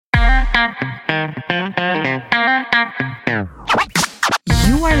You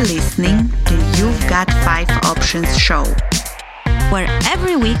are listening to You've Got 5 Options show, where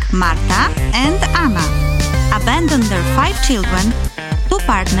every week Marta and Anna abandon their 5 children, 2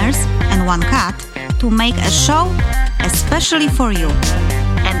 partners, and 1 cat to make a show especially for you.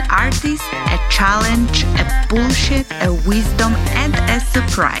 An artist, a challenge, a bullshit, a wisdom, and a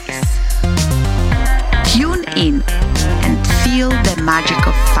surprise. Tune in and feel the magic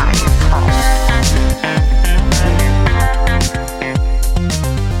of 5.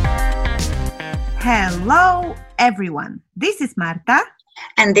 Hello, everyone. This is Marta.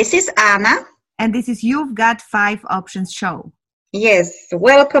 And this is Anna. And this is You've Got 5 Options show. Yes,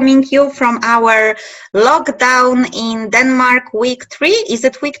 welcoming you from our lockdown in Denmark, week 3. Is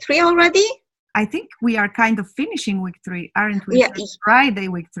it week 3 already? I think we are kind of finishing week 3, aren't we? Yeah. It's Friday,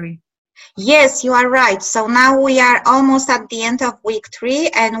 week 3. Yes, you are right. So now we are almost at the end of week 3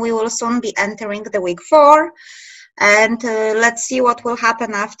 and we will soon be entering the week 4. And let's see what will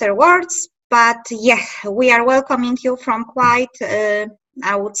happen afterwards. But yeah, we are welcoming you from quite,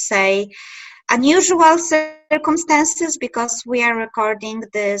 I would say, unusual circumstances because we are recording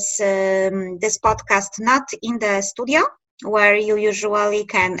this podcast not in the studio where you usually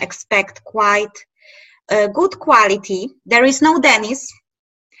can expect quite good quality. There is no Dennis.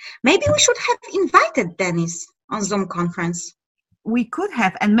 Maybe we should have invited Dennis on Zoom conference. We could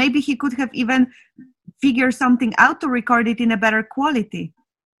have, and maybe he could have even figured something out to record it in a better quality.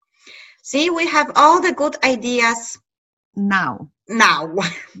 See, we have all the good ideas Now.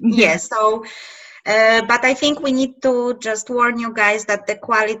 Yes. So, but I think we need to just warn you guys that the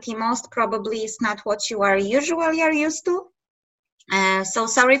quality most probably is not what you are usually are used to. So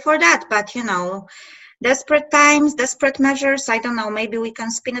sorry for that, but you know, desperate times, desperate measures. I don't know, maybe we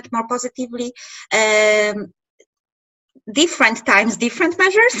can spin it more positively. Different times, different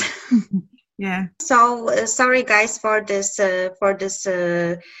measures. Yeah. So sorry guys for this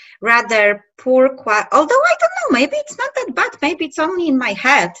rather poor quality. Although I don't know, maybe it's not that bad. Maybe it's only in my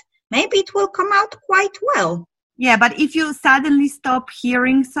head. Maybe it will come out quite well. Yeah, but if you suddenly stop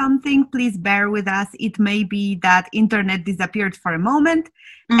hearing something, please bear with us. It may be that internet disappeared for a moment,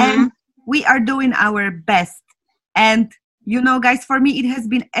 and we are doing our best. And you know, guys, for me, it has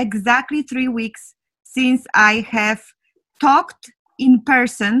been exactly 3 weeks since I have talked in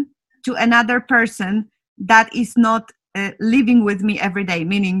person to another person that is not living with me every day,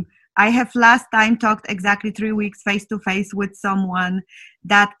 meaning I have last time talked exactly 3 weeks face-to-face with someone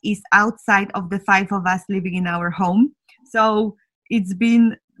that is outside of the 5 of us living in our home. So it's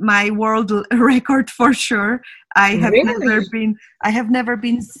been my world record for sure. I have never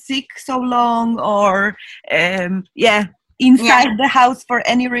been sick so long or inside the house for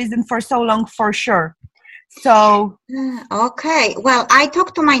any reason for so long for sure. So okay, well, I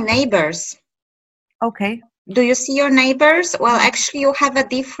talked to my neighbors. Okay. Do you see your neighbors? Well, actually, you have a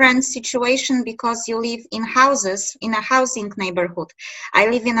different situation because you live in houses, in a housing neighborhood. I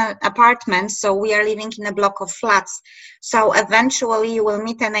live in an apartment, so we are living in a block of flats. So eventually you will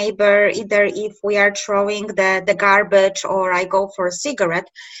meet a neighbor, either if we are throwing the garbage or I go for a cigarette.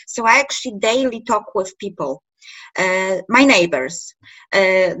 So I actually daily talk with people. My neighbors.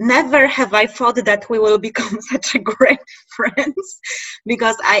 Never have I thought that we will become such a great friends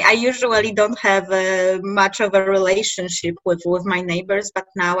because I usually don't have much of a relationship with my neighbors, but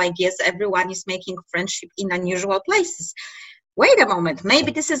now I guess everyone is making friendship in unusual places. Wait a moment,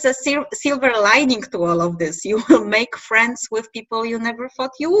 maybe this is a silver lining to all of this. You will make friends with people you never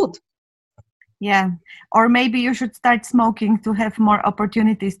thought you would. Yeah, or maybe you should start smoking to have more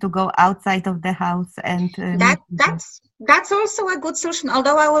opportunities to go outside of the house and that's also a good solution.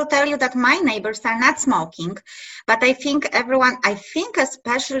 Although I will tell you that my neighbors are not smoking, but I think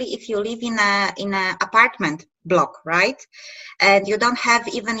especially if you live in a apartment block, right, and you don't have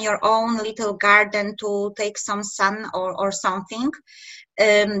even your own little garden to take some sun or something,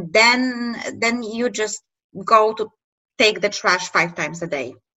 then you just go to take the trash 5 times a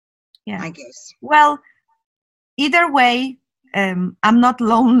day. Yeah, I guess. Well, either way, I'm not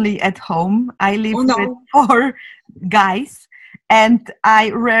lonely at home. I live with 4 guys, and I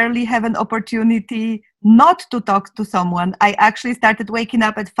rarely have an opportunity not to talk to someone. I actually started waking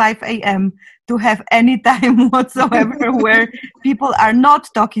up at 5 a.m. to have any time whatsoever where people are not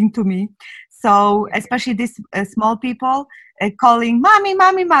talking to me. So especially these small people calling mommy,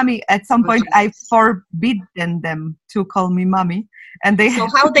 mommy, mommy. At some point, I forbidden them to call me mommy. And so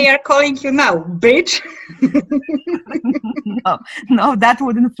how they are calling you now, bitch? No, that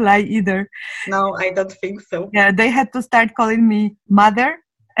wouldn't fly either. No, I don't think so. Yeah, they had to start calling me mother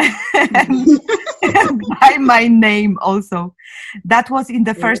and by my name also. That was in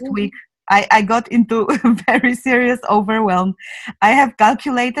the first week. I got into very serious overwhelm. I have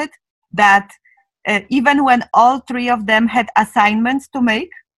calculated that even when all three of them had assignments to make,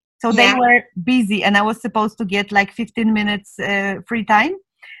 so they were busy and I was supposed to get like 15 minutes free time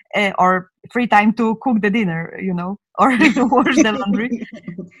or free time to cook the dinner, or wash the laundry.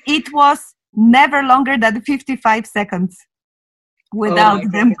 It was never longer than 55 seconds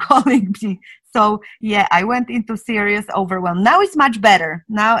without them calling me. So yeah, I went into serious overwhelm. Now it's much better.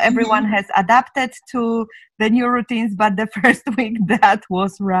 Now everyone has adapted to the new routines, but the first week that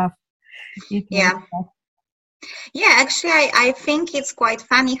was rough. Yeah, actually, I think it's quite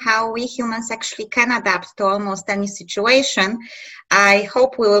funny how we humans actually can adapt to almost any situation. I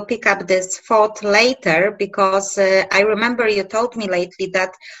hope we will pick up this thought later, because I remember you told me lately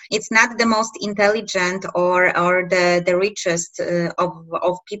that it's not the most intelligent or the richest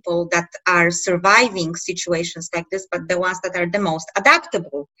of people that are surviving situations like this, but the ones that are the most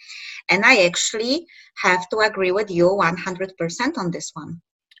adaptable. And I actually have to agree with you 100% on this one.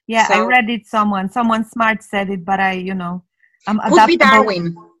 Yeah, so, I read it. Someone smart said it, but I'm adaptable. Could be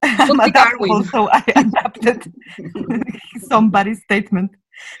Darwin. I'm adaptable, so I adapted somebody's statement.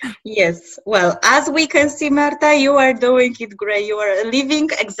 Yes. Well, as we can see, Marta, you are doing it great. You are a living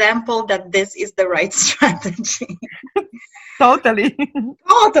example that this is the right strategy. Totally.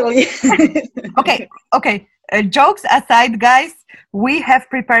 Okay. Jokes aside, guys, we have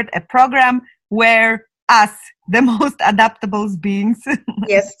prepared a program where us, the most adaptable beings.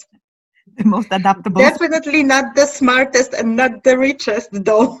 Yes. The most adaptable. Definitely not the smartest and not the richest,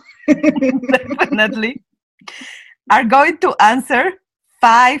 though. Definitely. Are going to answer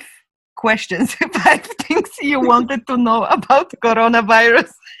 5 questions, 5 things you wanted to know about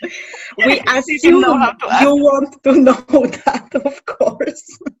coronavirus. We assume you want to know that, of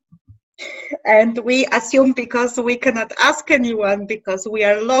course. And we assume because we cannot ask anyone because we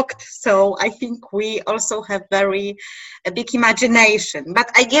are locked. So I think we also have a big imagination.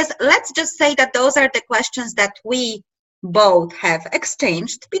 But I guess let's just say that those are the questions that we both have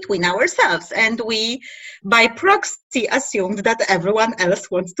exchanged between ourselves. And we, by proxy, assumed that everyone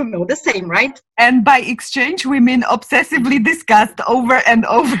else wants to know the same, right? And by exchange, we mean obsessively discussed over and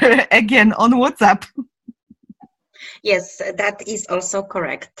over again on WhatsApp. Yes, that is also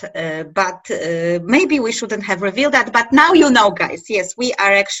correct. But maybe we shouldn't have revealed that. But now you know, guys. Yes, we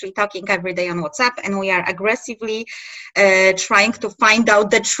are actually talking every day on WhatsApp, and we are aggressively trying to find out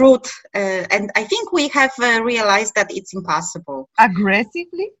the truth. And I think we have realized that it's impossible.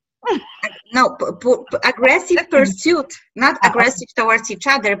 Aggressively? No, aggressive pursuit, not aggressive towards each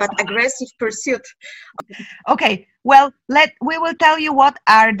other, but aggressive pursuit. Okay, well, we will tell you what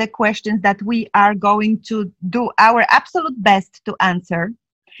are the questions that we are going to do our absolute best to answer.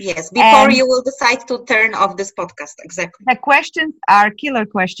 Yes, before you will decide to turn off this podcast, exactly. The questions are killer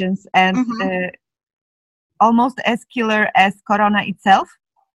questions and almost as killer as Corona itself.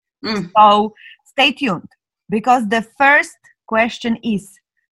 So stay tuned, because the first question is,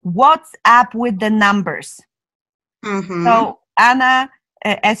 what's up with the numbers? So Anna,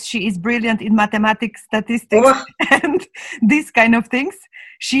 as she is brilliant in mathematics, statistics, and these kind of things,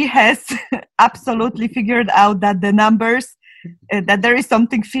 she has absolutely figured out that the numbers, that there is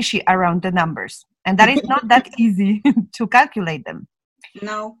something fishy around the numbers, and that it's not that easy to calculate them.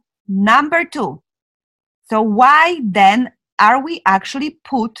 No. Number 2, so why then are we actually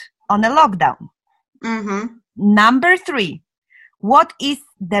put on a lockdown? Number 3, what is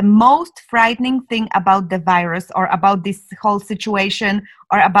the most frightening thing about the virus or about this whole situation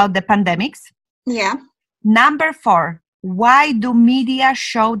or about the pandemics? Yeah. Number 4, why do media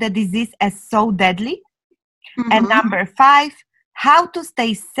show the disease as so deadly? And number 5, how to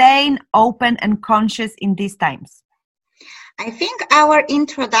stay sane, open, and conscious in these times? I think our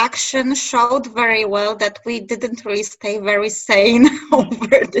introduction showed very well that we didn't really stay very sane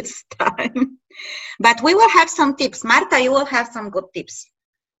over this time. But we will have some tips. Marta, you will have some good tips.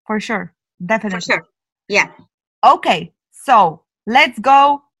 For sure. Definitely. For sure. Yeah. Okay. So let's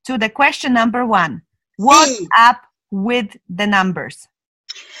go to the question number 1. What's up with the numbers?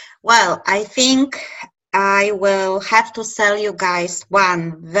 Well, I think I will have to sell you guys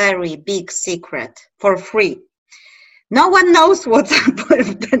one very big secret for free. No one knows what's up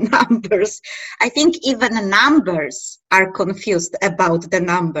with the numbers. I think even numbers are confused about the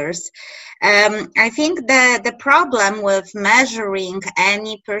numbers. I think the problem with measuring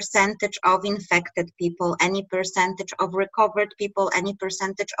any percentage of infected people, any percentage of recovered people, any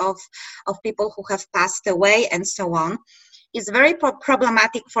percentage of people who have passed away, and so on, is very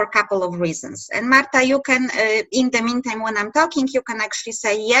problematic for a couple of reasons. And Marta, you can, in the meantime, when I'm talking, you can actually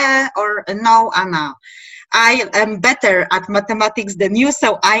say yeah or no, Anna. I am better at mathematics than you,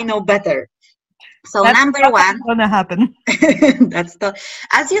 so I know better. So that's number one, gonna happen.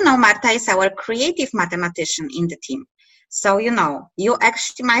 As you know, Marta is our creative mathematician in the team. So, you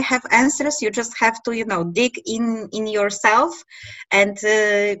actually might have answers. You just have to, dig in yourself. And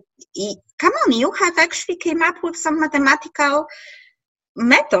come on, you have actually came up with some mathematical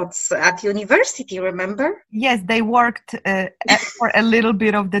methods at university, remember? Yes, they worked for a little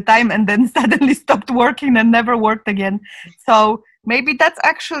bit of the time and then suddenly stopped working and never worked again. So maybe that's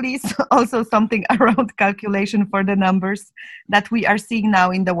actually also something around calculation for the numbers that we are seeing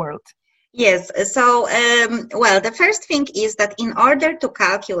now in the world. Yes, so, the first thing is that in order to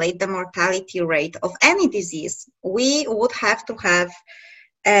calculate the mortality rate of any disease, we would have to have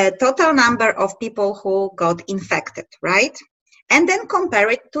a total number of people who got infected, right? And then compare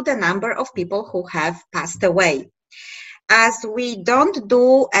it to the number of people who have passed away. As we don't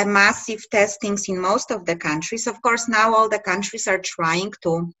do a massive testings in most of the countries, of course, now all the countries are trying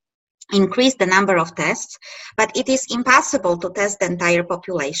to increase the number of tests, but it is impossible to test the entire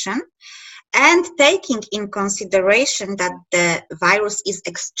population. And taking in consideration that the virus is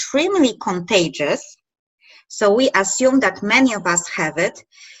extremely contagious, so we assume that many of us have it,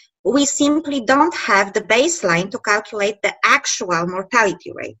 we simply don't have the baseline to calculate the actual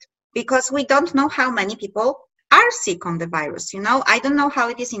mortality rate because we don't know how many people are sick on the virus. I don't know how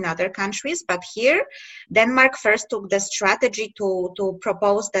it is in other countries, but here, Denmark first took the strategy to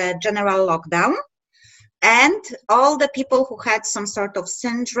propose the general lockdown. And all the people who had some sort of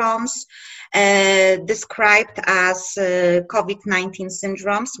syndromes described as COVID-19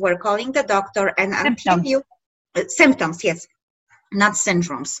 syndromes were calling the doctor and until you... symptoms, yes, not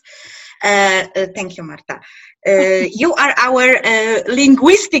syndromes. Thank you, Marta. You are our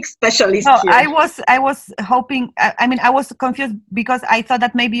linguistic specialist here. I was hoping, I was confused because I thought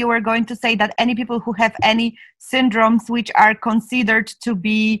that maybe you were going to say that any people who have any syndromes which are considered to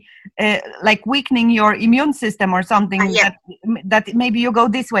be like weakening your immune system or something, that maybe you go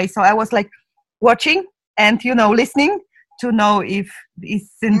this way. So I was like watching and, listening to know if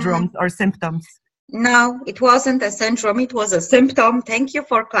it's syndromes or symptoms. No, it wasn't a syndrome, it was a symptom. Thank you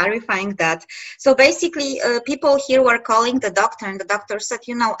for clarifying that. So basically, people here were calling the doctor and the doctor said,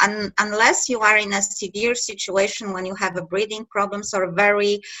 unless you are in a severe situation when you have a breathing problems or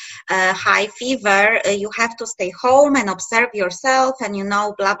very high fever, you have to stay home and observe yourself and,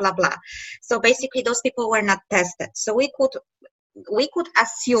 blah, blah, blah. So basically, those people were not tested. So we could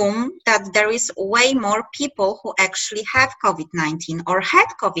assume that there is way more people who actually have COVID-19 or had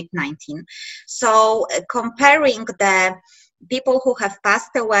COVID-19. So comparing the people who have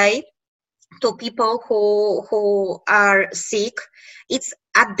passed away to people who are sick, it's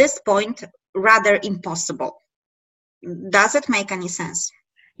at this point rather impossible. Does it make any sense?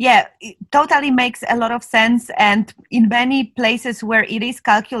 Yeah, it totally makes a lot of sense. And in many places where it is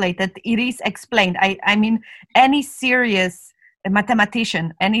calculated, it is explained. I mean, any serious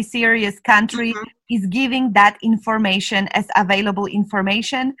mathematician, any serious country is giving that information as available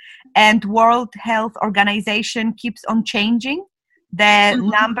information, and World Health Organization keeps on changing the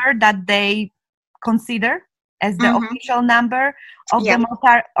number that they consider as the official number of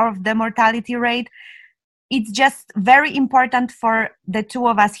the mortality rate. It's just very important for the two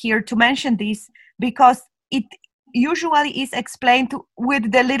of us here to mention this because it usually is explained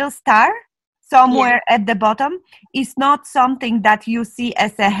with the little star somewhere at the bottom. Is not something that you see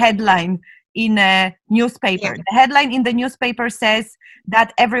as a headline in a newspaper. The headline in the newspaper says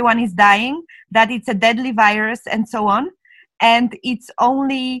that everyone is dying, that it's a deadly virus, and so on. And it's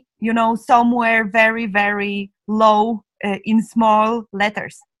only, somewhere very, very low in small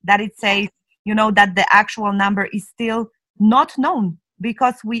letters that it says, that the actual number is still not known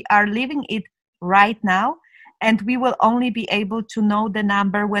because we are living it right now. And we will only be able to know the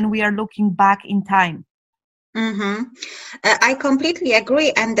number when we are looking back in time. I completely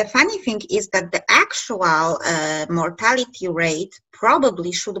agree. And the funny thing is that the actual mortality rate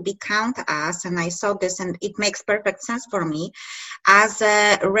probably should be counted as, and I saw this and it makes perfect sense for me, as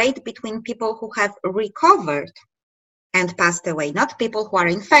a rate between people who have recovered and passed away, not people who are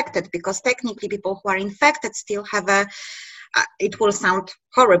infected, because technically people who are infected still have a it will sound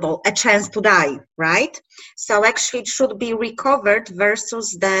horrible, a chance to die, right? So actually it should be recovered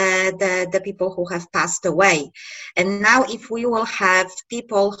versus the people who have passed away. And now if we will have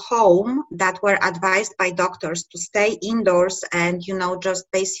people home that were advised by doctors to stay indoors and, just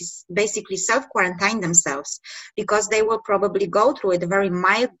basically self-quarantine themselves, because they will probably go through it very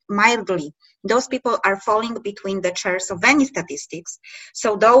mildly. Those people are falling between the chairs of any statistics.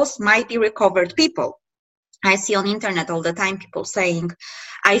 So those might be recovered people. I see on internet all the time people saying,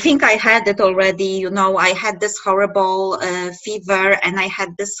 I think I had it already, I had this horrible fever and I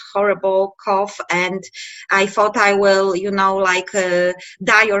had this horrible cough and I thought I will,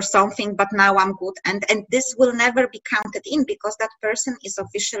 die or something, but now I'm good. And this will never be counted in because that person is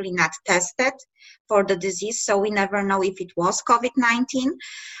officially not tested for the disease. So we never know if it was COVID-19.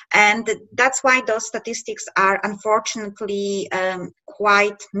 And that's why those statistics are unfortunately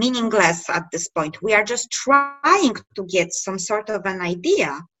quite meaningless at this point. We are just trying to get some sort of an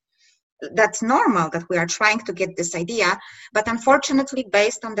idea. That's normal that we are trying to get this idea, but unfortunately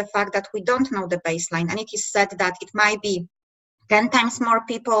based on the fact that we don't know the baseline, and it is said that it might be 10 times more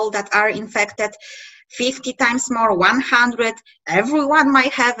people that are infected, 50 times more, 100, everyone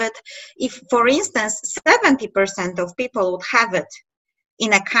might have it. If, for instance, 70% of people would have it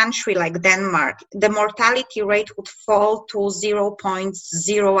in a country like Denmark, the mortality rate would fall to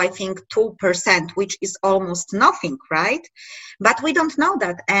 0.2%, which is almost nothing, right? But we don't know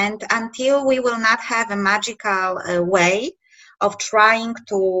that. And until we will not have a magical way of trying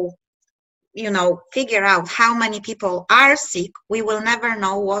to, figure out how many people are sick, we will never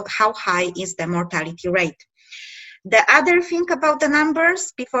know how high is the mortality rate. The other thing about the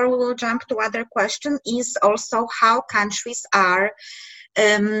numbers, before we will jump to other question, is also how countries are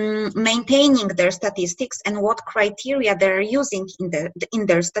maintaining their statistics and what criteria they're using in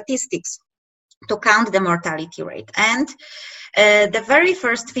their statistics to count the mortality rate. And the very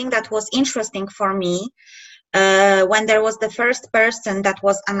first thing that was interesting for me when there was the first person that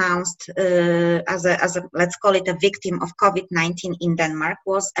was announced as a let's call it a victim of COVID-19 in Denmark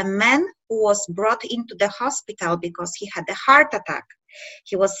was a man who was brought into the hospital because he had a heart attack.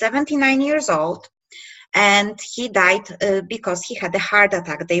 He was 79 years old. And he died because he had a heart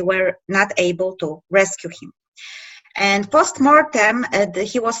attack. They were not able to rescue him. And post-mortem,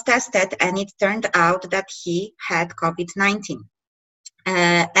 he was tested and it turned out that he had COVID-19.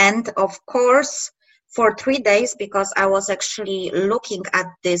 And of course, for 3 days, because I was actually looking at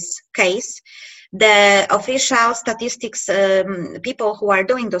this case, the official statistics, people who are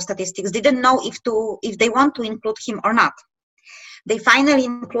doing those statistics didn't know if they want to include him or not. They finally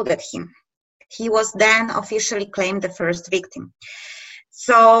included him. He was then officially claimed the first victim.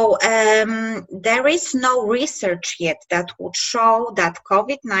 So there is no research yet that would show that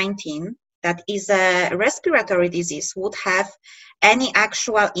COVID-19, that is a respiratory disease, would have any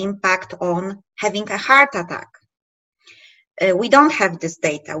actual impact on having a heart attack. We don't have this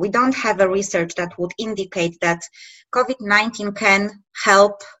data. We don't have a research that would indicate that COVID-19 can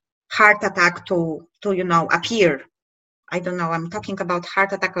help heart attack to appear. I don't know, I'm talking about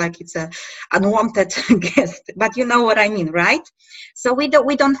heart attack like it's an unwanted guest, but you know what I mean, right? So we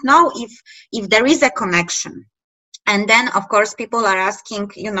don't know if there is a connection. And then, of course, people are asking,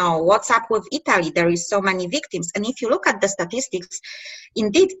 what's up with Italy? There is so many victims. And if you look at the statistics,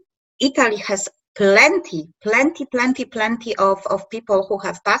 indeed, Italy has plenty of people who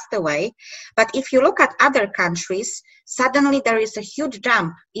have passed away. But if you look at other countries, suddenly there is a huge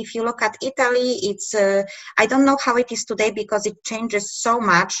jump. If you look at Italy, it's, I don't know how it is today because it changes so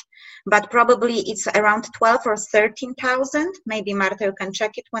much, but probably it's around 12 or 13,000. Maybe Marta, you can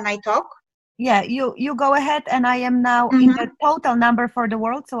check it when I talk. Yeah, you go ahead, and I am now in the total number for the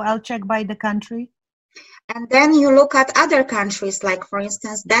world, so I'll check by the country. And then you look at other countries, like, for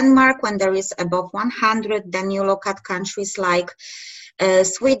instance, Denmark, when there is above 100. Then you look at countries like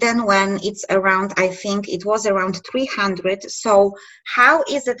Sweden, when it's around, I think it was around 300. So how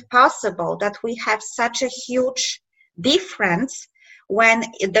is it possible that we have such a huge difference when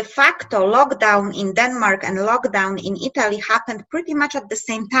de facto lockdown in Denmark and lockdown in Italy happened pretty much at the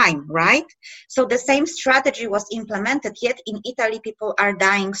same time, right? So the same strategy was implemented, yet in Italy people are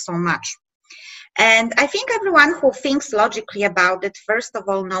dying so much. And I think everyone who thinks logically about it, first of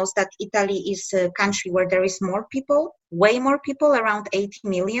all, knows that Italy is a country where there is more people, way more people, around 80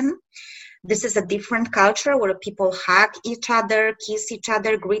 million. This is a different culture where people hug each other, kiss each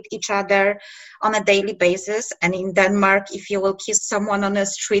other, greet each other on a daily basis. And in Denmark, if you will kiss someone on the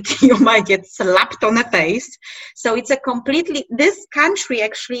street, you might get slapped on the face. So it's this country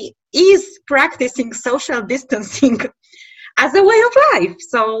actually is practicing social distancing as a way of life.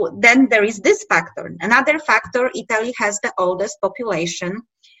 So then there is this factor. Another factor, Italy has the oldest population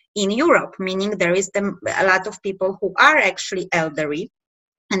in Europe, meaning there is a lot of people who are actually elderly,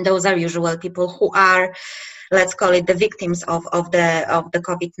 and those are usual people who are, let's call it, the victims of the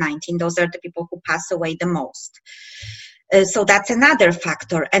COVID-19. Those are the people who pass away the most. So that's another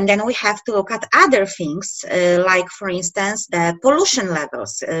factor. And then we have to look at other things, like, for instance, the pollution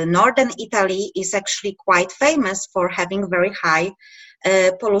levels. Northern Italy is actually quite famous for having very high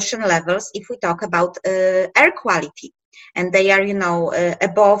pollution levels if we talk about air quality. And they are,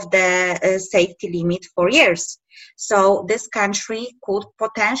 above the safety limit for years. So this country could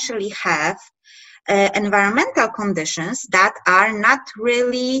potentially have environmental conditions that are not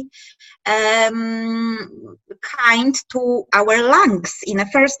really kind to our lungs in the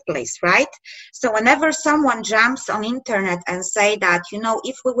first place, right? So whenever someone jumps on internet and say that,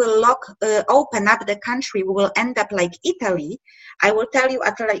 if we will open up the country, we will end up like Italy, I will tell you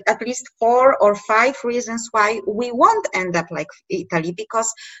at least 4 or 5 reasons why we won't end up like Italy,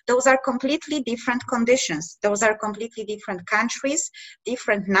 because those are completely different conditions. Those are completely different countries,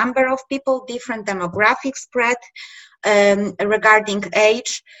 different number of people, different demographic spread, regarding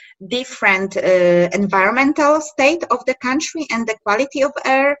age, different environmental state of the country and the quality of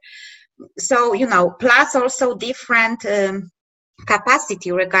air. So, plus also different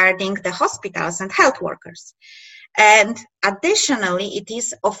capacity regarding the hospitals and health workers. And additionally, it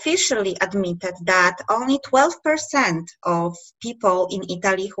is officially admitted that only 12% of people in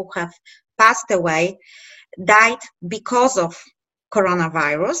Italy who have passed away died because of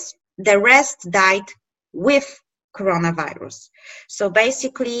coronavirus. The rest died with coronavirus. So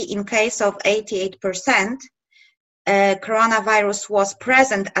basically, in case of 88%, coronavirus was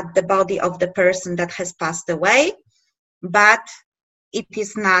present at the body of the person that has passed away, but it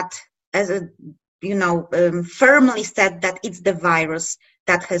is not, firmly said that it's the virus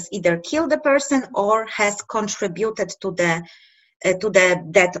that has either killed the person or has contributed to the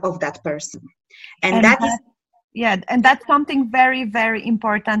death of that person. And that's something very, very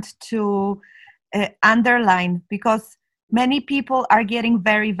important to underline, because many people are getting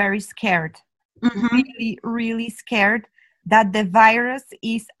very, very scared, really, really scared that the virus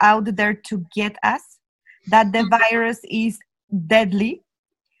is out there to get us, that the virus is deadly,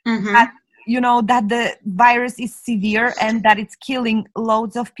 that, that the virus is severe and that it's killing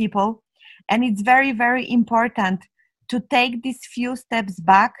loads of people. And it's very, very important to take these few steps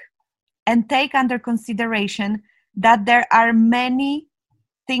back and take under consideration that there are many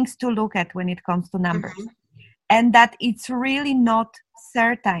things to look at when it comes to numbers, and that it's really not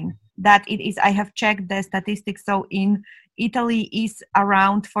certain that it is. I have checked the statistics. So in Italy is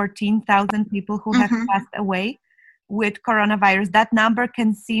around 14,000 people who have passed away with coronavirus. That number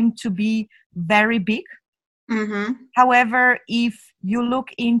can seem to be very big. However, if you look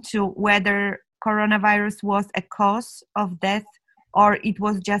into whether coronavirus was a cause of death or it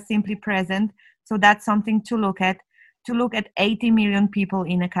was just simply present, so that's something to look at 80 million people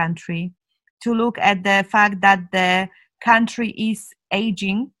in a country, to look at the fact that the country is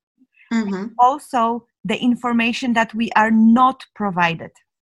aging, also the information that we are not provided.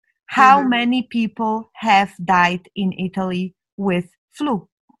 How many people have died in Italy with flu?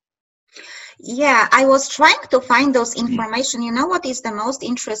 Yeah, I was trying to find those information. You know what is the most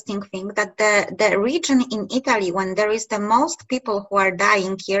interesting thing? That the region in Italy when there is the most people who are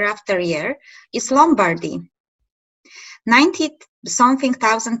dying year after year is Lombardy. 90-something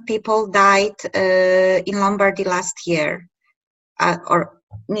thousand people died in Lombardy last year. I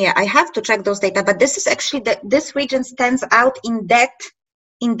have to check those data, but this is actually this region stands out in that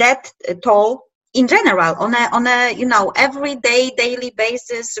toll in general on a everyday daily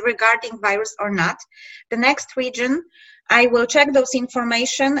basis regarding virus or not. The next region, I will check those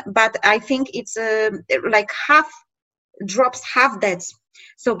information, but I think it's like half deaths.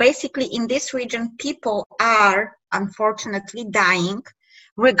 So basically in this region, people are unfortunately dying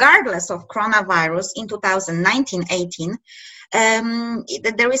regardless of coronavirus in 2019-18.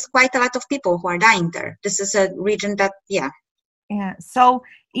 There is quite a lot of people who are dying there. This is a region that, so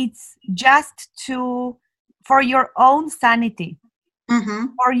it's just for your own sanity,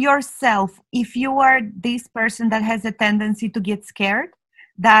 for yourself. If you are this person that has a tendency to get scared,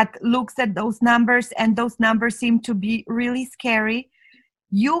 that looks at those numbers and those numbers seem to be really scary,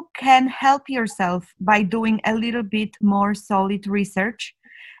 you can help yourself by doing a little bit more solid research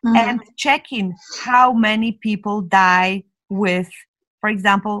and checking how many people die with, for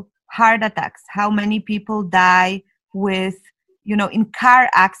example, heart attacks, how many people die with, in car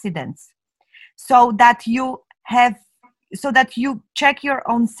accidents, so that you check your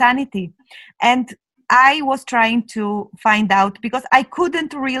own sanity. And I was trying to find out, because I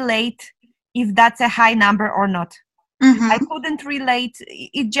couldn't relate if that's a high number or not. I couldn't relate.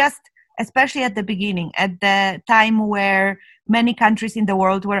 It just, especially at the beginning, at the time where many countries in the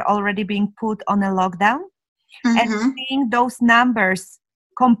world were already being put on a lockdown, and seeing those numbers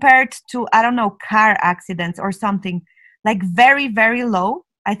compared to, I don't know, car accidents or something, like very, very low.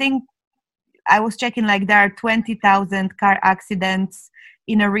 I think I was checking, like there are 20,000 car accidents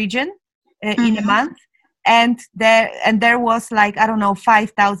in a region in a month. And there was like, I don't know,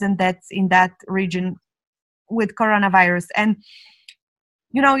 5,000 deaths in that region with coronavirus. And,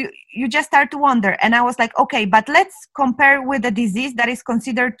 you know, you just start to wonder. And I was like, okay, but let's compare with a disease that is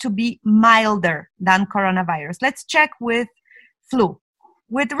considered to be milder than coronavirus. Let's check with flu,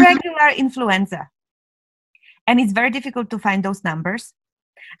 with regular influenza. And it's very difficult to find those numbers.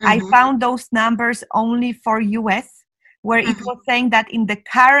 I found those numbers only for US, where it was saying that in the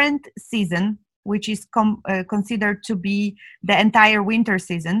current season, which is considered to be the entire winter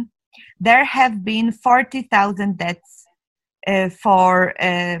season, there have been 40,000 deaths for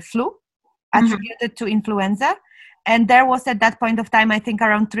flu attributed to influenza. And there was at that point of time, I think,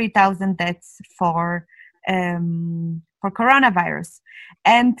 around 3,000 deaths for coronavirus.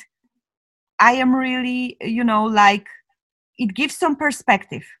 And I am really, you know, like, it gives some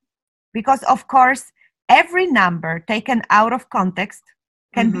perspective, because of course, every number taken out of context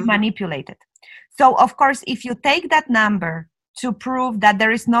can be manipulated. So of course, if you take that number to prove that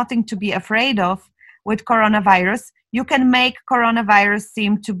there is nothing to be afraid of with coronavirus, you can make coronavirus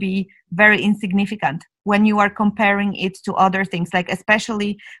seem to be very insignificant when you are comparing it to other things, like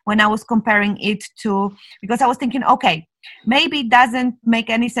especially when I was comparing it to, because I was thinking, okay, maybe it doesn't make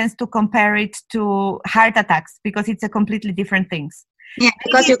any sense to compare it to heart attacks, because it's a completely different things. Yeah,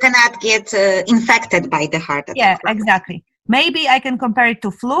 because you cannot get infected by the heart attack. Yeah, exactly. Maybe I can compare it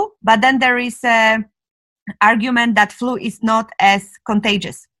to flu, but then there is an argument that flu is not as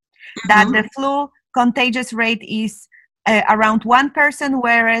contagious, that the flu contagious rate is around 1 person,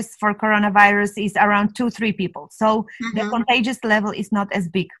 whereas for coronavirus is around 2-3 people. So the contagious level is not as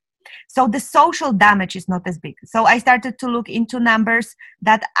big. So the social damage is not as big. So I started to look into numbers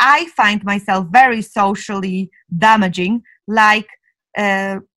that I find myself very socially damaging, like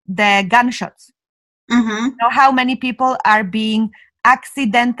the gunshots. You know, how many people are being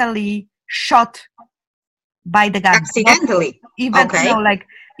accidentally shot by the gun? Accidentally? Even, you know, like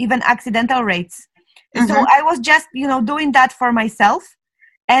even accidental rates. So I was just, you know, doing that for myself,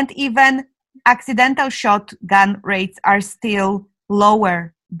 and even accidental shotgun rates are still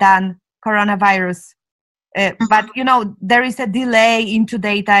lower than coronavirus. But, you know, there is a delay into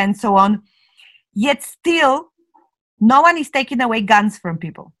data and so on. Yet still, no one is taking away guns from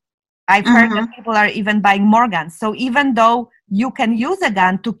people. I've heard that people are even buying more guns. So even though you can use a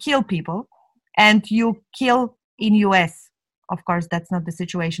gun to kill people, and you kill in US, of course, that's not the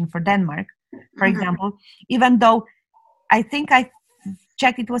situation for Denmark, for example, even though I think I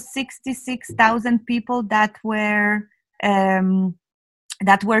checked, it was 66,000 people that were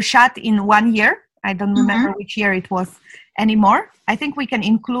shot in 1 year. I don't remember which year it was anymore. I think we can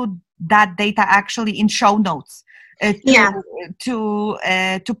include that data actually in show notes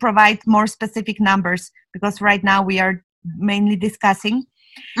to provide more specific numbers, because right now we are mainly discussing.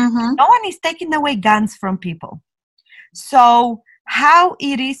 No one is taking away guns from people. So how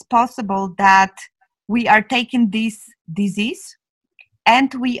it is possible that we are taking this disease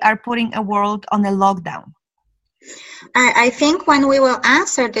and we are putting a world on a lockdown? I think when we will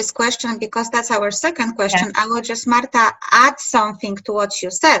answer this question, because that's our second question, I will just, Marta, add something to what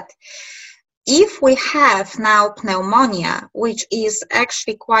you said. If we have now pneumonia, which is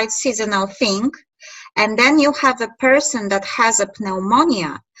actually quite seasonal thing, and then you have a person that has a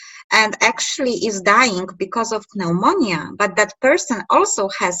pneumonia and actually is dying because of pneumonia, but that person also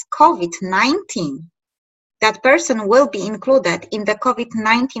has COVID-19, that person will be included in the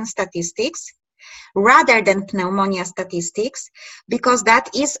COVID-19 statistics rather than pneumonia statistics, because that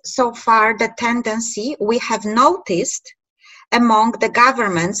is so far the tendency we have noticed among the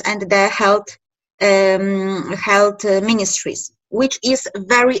governments and the health ministries, which is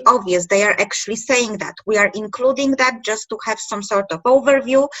very obvious. They are actually saying that. We are including that just to have some sort of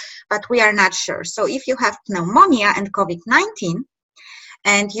overview, but we are not sure. So if you have pneumonia and COVID-19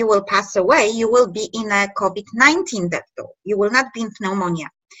 and you will pass away, you will be in a COVID-19 death toll. You will not be in pneumonia,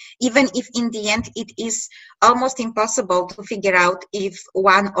 even if in the end it is almost impossible to figure out if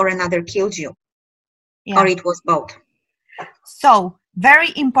one or another killed you or it was both. So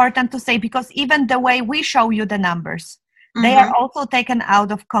very important to say, because even the way we show you the numbers, they are also taken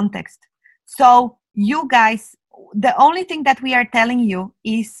out of context. So you guys, the only thing that we are telling you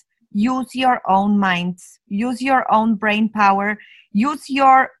is use your own minds, use your own brain power, use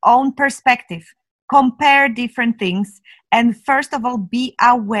your own perspective, compare different things, and first of all, be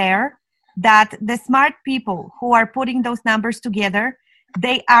aware that the smart people who are putting those numbers together,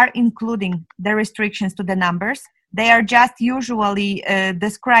 they are including the restrictions to the numbers. They are just usually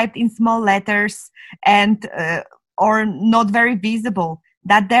described in small letters and or not very visible,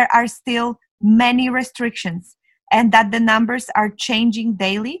 that there are still many restrictions and that the numbers are changing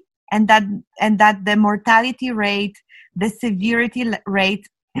daily, and that the mortality rate, the severity rate,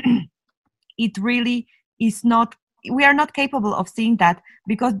 it really is not, we are not capable of seeing that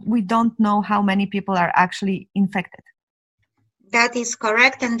because we don't know how many people are actually infected. That is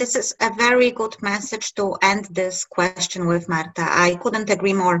correct, and this is a very good message to end this question with, Marta. I couldn't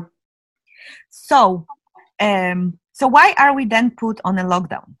agree more. So why are we then put on a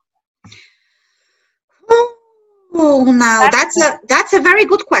lockdown? Oh, now that's a very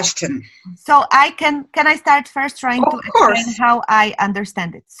good question. So can I start first trying to explain how I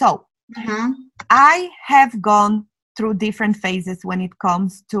understand it? So I have gone through different phases when it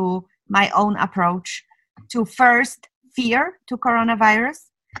comes to my own approach to first fear to coronavirus,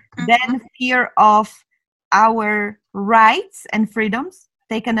 then fear of our rights and freedoms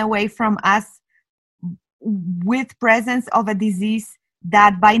taken away from us with presence of a disease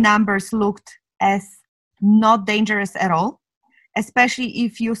that by numbers looked as not dangerous at all, especially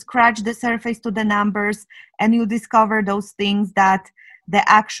if you scratch the surface to the numbers and you discover those things, that the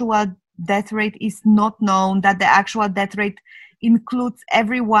actual death rate is not known, that the actual death rate includes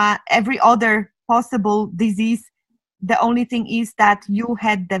every other possible disease. The only thing is that you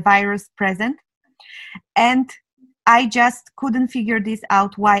had the virus present. And I just couldn't figure this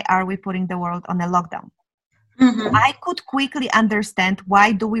out. Why are we putting the world on a lockdown? I could quickly understand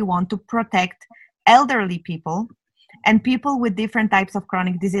why do we want to protect elderly people and people with different types of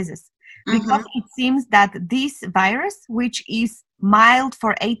chronic diseases. Because it seems that this virus, which is mild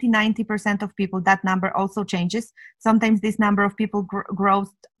for 80-90% of people, that number also changes. Sometimes this number of people grows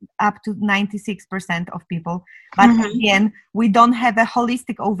up to 96% of people. But again, we don't have a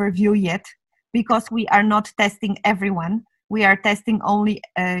holistic overview yet because we are not testing everyone. We are testing only,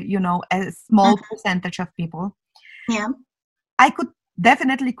 a small percentage of people. Yeah, I could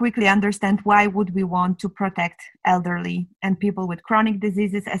definitely quickly understand why would we want to protect elderly and people with chronic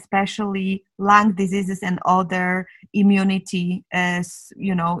diseases, especially lung diseases and other immunity,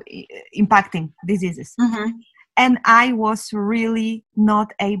 impacting diseases. And I was really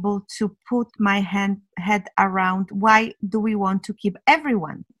not able to put my head around why do we want to keep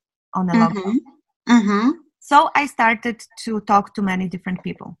everyone on a lockdown. So I started to talk to many different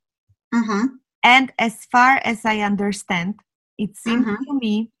people. And as far as I understand, it seems to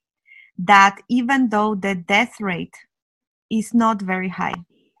me that even though the death rate is not very high,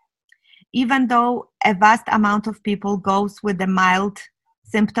 even though a vast amount of people goes with the mild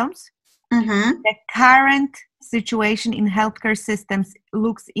symptoms, the current situation in healthcare systems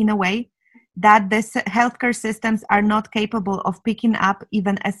looks in a way that the healthcare systems are not capable of picking up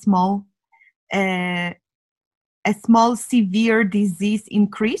even a small severe disease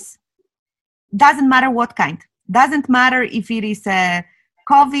increase. Doesn't matter what kind. Doesn't matter if it is a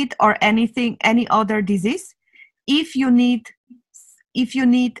COVID or any other disease. If you need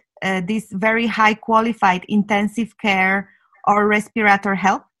this very high qualified intensive care or respirator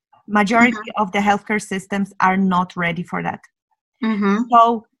help, majority of the healthcare systems are not ready for that.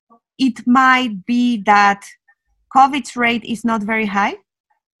 So it might be that COVID's rate is not very high.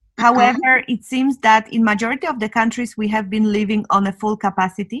 However, it seems that in majority of the countries we have been living on a full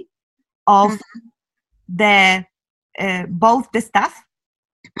capacity of the both the staff,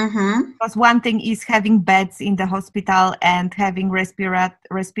 because one thing is having beds in the hospital and having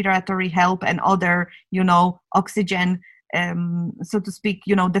respiratory help and other oxygen, so to speak,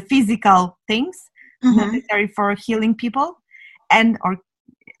 the physical things necessary for healing people or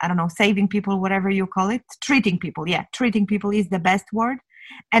saving people, whatever you call it, treating people is the best word.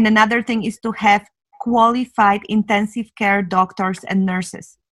 And another thing is to have qualified intensive care doctors and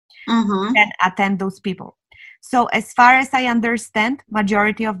nurses and attend those people. So as far as I understand,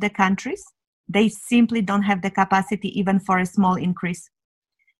 majority of the countries, they simply don't have the capacity even for a small increase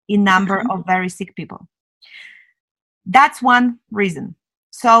in number of very sick people. That's one reason.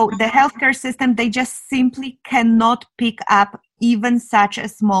 So the healthcare system, they just simply cannot pick up even such a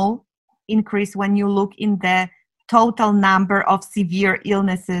small increase when you look in the total number of severe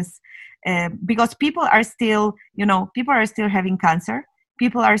illnesses, because people are still having cancer.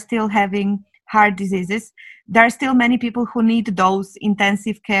 People are still having heart diseases. There are still many people who need those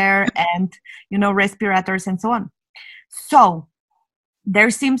intensive care and, respirators and so on. So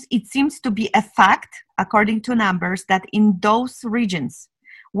it seems to be a fact, according to numbers, that in those regions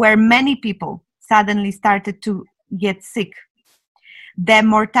where many people suddenly started to get sick, the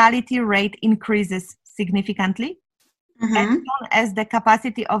mortality rate increases significantly. Mm-hmm. As soon as the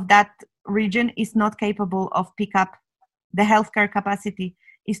capacity of that region is not capable of pick up, the healthcare capacity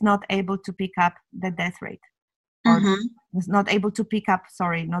is not able to pick up the death rate. Or is not able to pick up,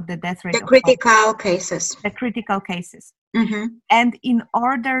 not the death rate. The critical cases. The critical cases. Mm-hmm. And in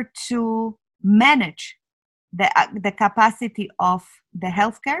order to manage the capacity of the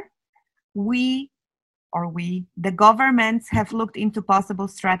healthcare, the governments have looked into possible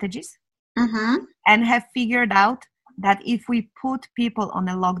strategies and have figured out that if we put people on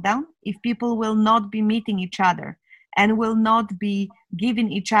a lockdown, if people will not be meeting each other and will not be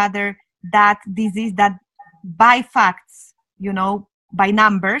giving each other that disease that by facts, by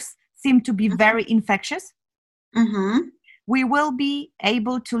numbers, seem to be very infectious, we will be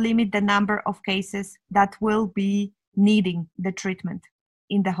able to limit the number of cases that will be needing the treatment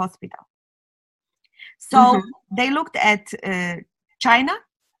in the hospital. So they looked at China,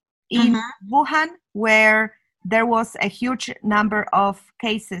 in Wuhan, where there was a huge number of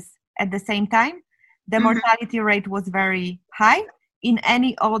cases at the same time. The mortality rate was very high. In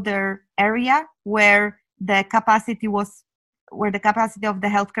any other area where the capacity of the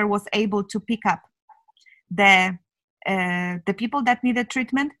healthcare was able to pick up the people that needed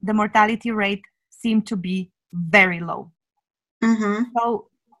treatment, the mortality rate seemed to be very low. So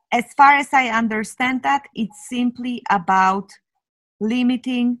as far as I understand that, it's simply about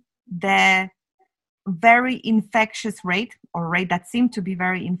limiting the very infectious rate, or rate that seemed to be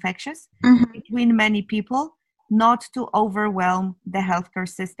very infectious, between many people, not to overwhelm the healthcare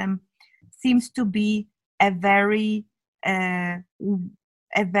system, seems to be a very, I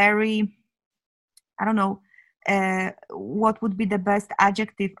don't know, what would be the best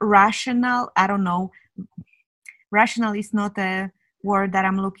adjective? Rational, I don't know. Rational is not a word that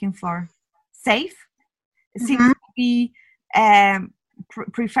I'm looking for. Safe seems to be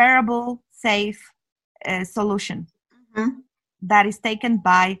preferable, safe solution that is taken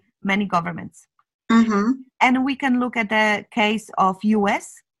by many governments. And we can look at the case of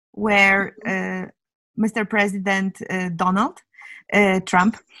US, where Mr. President Donald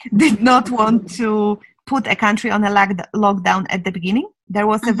Trump did not want to put a country on a lockdown at the beginning. There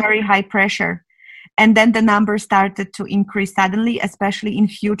was a very high pressure. And then the numbers started to increase suddenly, especially in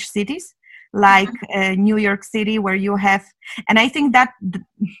huge cities like New York City, where you have, and I think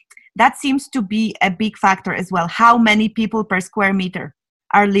that seems to be a big factor as well. How many people per square meter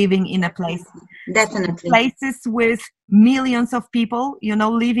are living in a place? Definitely. Places with millions of people,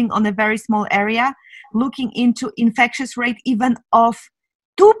 living on a very small area, looking into infectious rate even of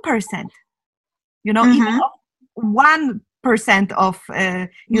 2%, even of 1% of,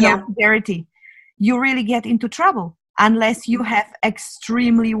 severity, you really get into trouble unless you have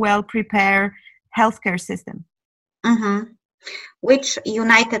extremely well prepared healthcare system. Which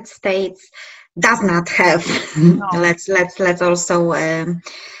United States does not have. No. Let's also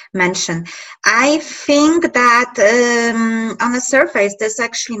mention. I think that on the surface this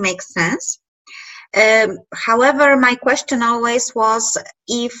actually makes sense. However, my question always was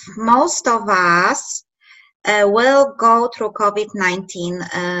if most of us will go through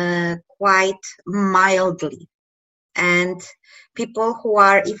COVID-19 quite mildly, and people who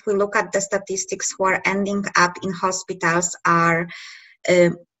are, if we look at the statistics, who are ending up in hospitals are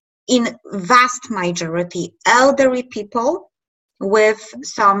in vast majority elderly people with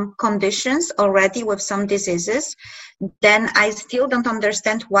some conditions already, with some diseases, then I still don't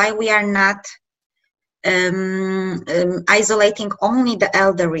understand why we are not isolating only the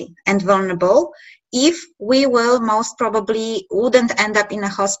elderly and vulnerable. If we will most probably wouldn't end up in a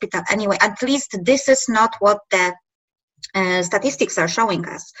hospital anyway. At least this is not what the statistics are showing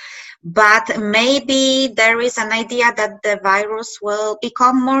us. But maybe there is an idea that the virus will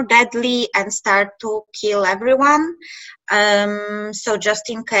become more deadly and start to kill everyone. So just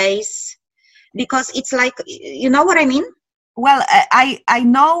in case, because it's like, you know what I mean? Well, I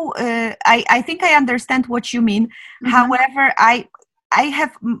know, I think I understand what you mean. However, I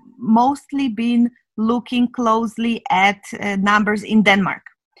have mostly been looking closely at numbers in Denmark.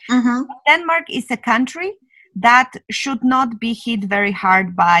 Denmark is a country that should not be hit very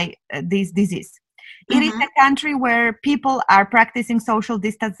hard by this disease. It is a country where people are practicing social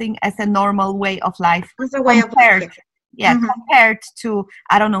distancing as a normal way of life, compared to,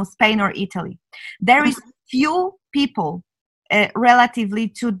 I don't know, Spain or Italy. There is few people relatively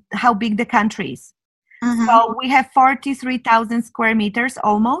to how big the country is. So we have 43,000 square meters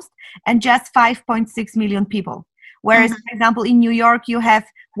almost, and just 5.6 million people. Whereas, for example, in New York, you have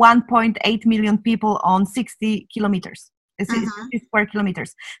 1.8 million people on 60 kilometers, 60 square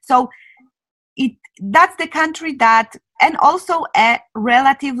kilometers. So that's the country that, and also a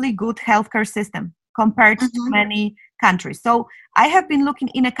relatively good healthcare system compared to many countries. So I have been looking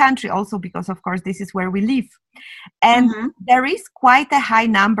in a country also because, of course, this is where we live. And there is quite a high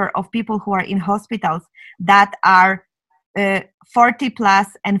number of people who are in hospitals that are 40 plus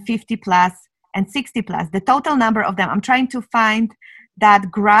and 50 plus and 60 plus. The total number of them, I'm trying to find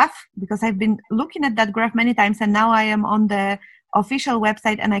that graph because I've been looking at that graph many times and now I am on the official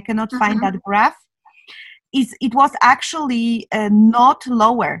website and I cannot find that graph. It was actually not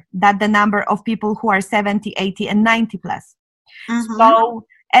lower than the number of people who are 70, 80 and 90 plus. So,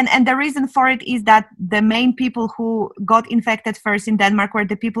 and the reason for it is that the main people who got infected first in Denmark were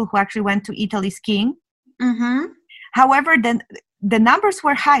the people who actually went to Italy skiing. However, then the numbers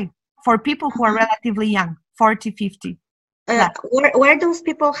were high for people who are relatively young, 40, 50. Were those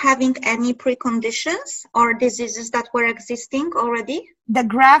people having any preconditions or diseases that were existing already? The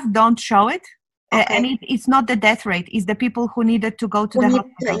graph don't show it. And it's not the death rate, it's the people who needed to go to the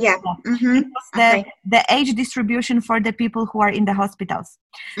hospital. It was the age distribution for the people who are in the hospitals.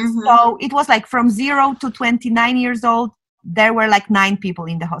 So it was like from 0 to 29 years old, there were like 9 people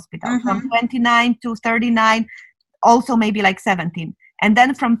in the hospital. From 29 to 39, also maybe like 17. And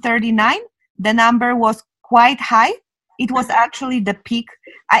then from 39, the number was quite high. It was actually the peak.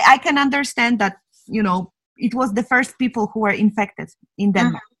 I can understand that, you know, it was the first people who were infected in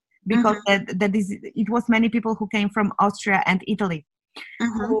Denmark. Because it was many people who came from Austria and Italy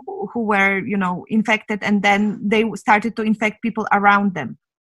who were, you know, infected, and then they started to infect people around them.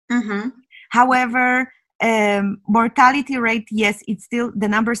 However, mortality rate, yes, it's still, the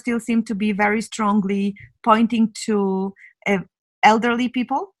numbers still seem to be very strongly pointing to elderly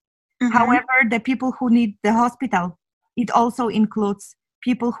people. However, the people who need the hospital, it also includes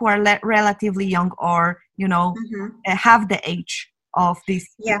people who are relatively young or, you know, have the age of these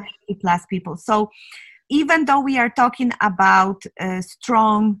 80 plus people. So even though we are talking about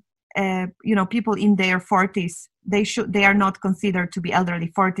strong, you know, people in their 40s, they are not considered to be elderly.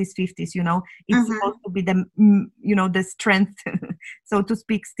 40s, 50s, you know, it's supposed to be the, you know, the strength, so to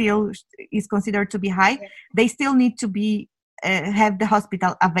speak, still is considered to be high. They still need to be have the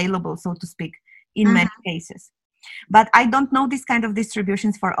hospital available, so to speak, in many cases. But I don't know this kind of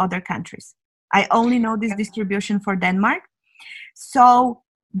distributions for other countries. I only know this distribution for Denmark. So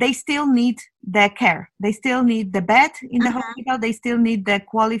they still need the care. They still need the bed in the hospital. They still need the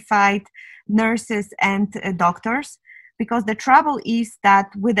qualified nurses and doctors, because the trouble is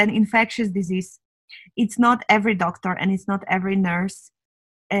that with an infectious disease, it's not every doctor and it's not every nurse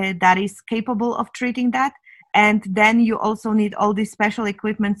that is capable of treating that. And then you also need all this special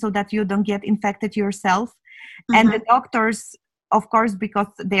equipment so that you don't get infected yourself. And the doctors, of course, because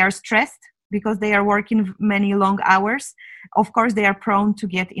they are stressed, because they are working many long hours, of course, they are prone to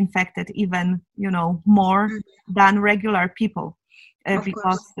get infected even, you know, more than regular people.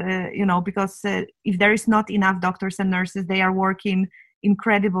 Because if there is not enough doctors and nurses, they are working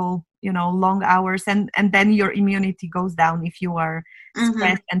incredible, you know, long hours, and then your immunity goes down if you are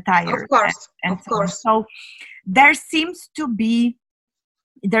stressed and tired. Of course. So there seems to be,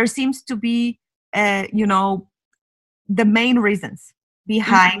 you know, the main reasons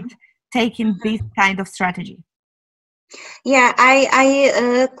behind taking this kind of strategy. Yeah,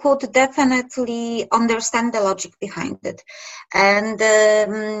 I could definitely understand the logic behind it. And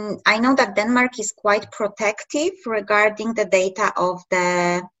I know that Denmark is quite protective regarding the data of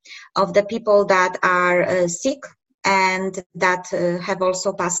the people that are sick and that have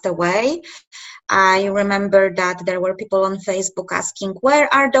also passed away. I remember that there were people on Facebook asking, where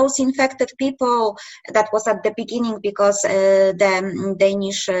are those infected people? That was at the beginning because the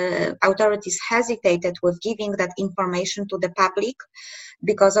Danish authorities hesitated with giving that information to the public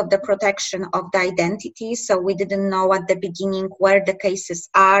because of the protection of the identity. So we didn't know at the beginning where the cases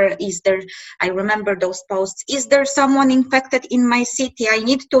are. I remember those posts, is there someone infected in my city? I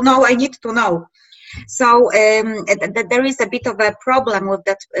need to know. So there is a bit of a problem with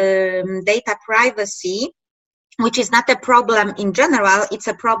that data privacy, which is not a problem in general. It's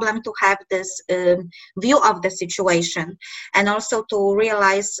a problem to have this view of the situation, and also to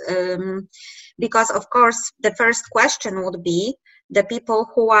realize, because of course the first question would be the people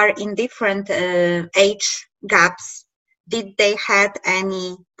who are in different age gaps, did they had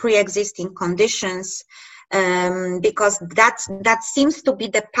any pre-existing conditions? Because that seems to be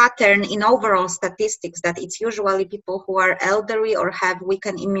the pattern in overall statistics, that it's usually people who are elderly or have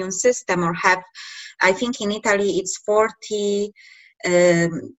weakened immune system, or have, I think in Italy it's 40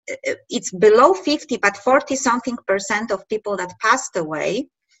 it's below 50, but 40-something% of people that passed away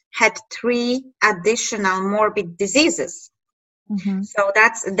had 3 additional morbid diseases. Mm-hmm. So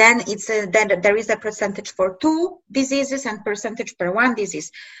that's then there is a percentage for 2 diseases and percentage per 1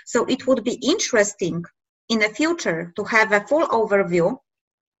 disease. So it would be interesting in the future to have a full overview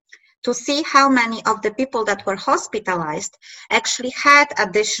to see how many of the people that were hospitalized actually had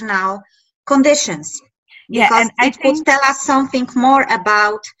additional conditions. Because it could tell us something more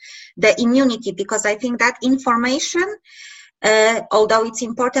about the immunity, because I think that information, although it's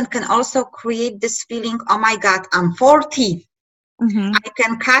important, can also create this feeling, oh my God, I'm 40. Mm-hmm. I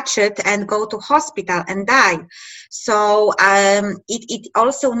can catch it and go to hospital and die. So it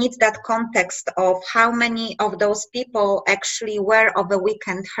also needs that context of how many of those people actually were of a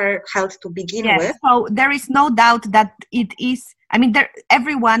weakened health to begin with. So there is no doubt that it is,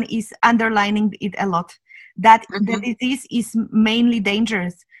 everyone is underlining it a lot, that mm-hmm. the disease is mainly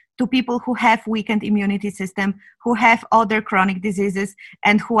dangerous to people who have weakened immunity system, who have other chronic diseases,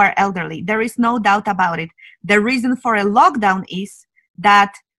 and who are elderly. There is no doubt about it. The reason for a lockdown is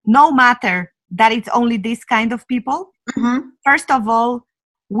that no matter that it's only this kind of people, mm-hmm. first of all,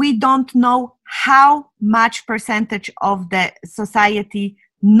 we don't know how much percentage of the society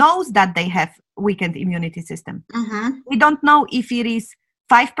knows that they have weakened immunity system. Mm-hmm. We don't know if it is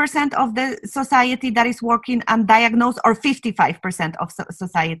 5% of the society that is working undiagnosed or 55% of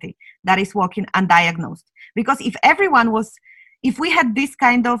society that is working undiagnosed. Because if we had this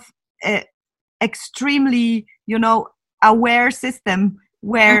kind of extremely, aware system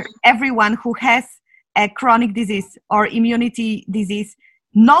where everyone who has a chronic disease or immunity disease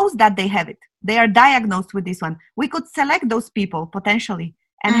knows that they have it, they are diagnosed with this one, we could select those people potentially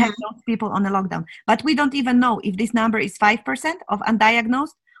and have those people on a lockdown. But we don't even know if this number is 5% of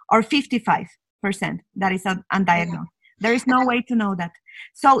undiagnosed or 55% that is undiagnosed. There is no way to know that.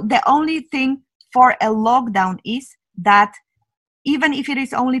 So the only thing for a lockdown is that even if it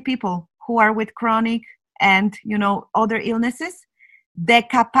is only people who are with chronic and, other illnesses, the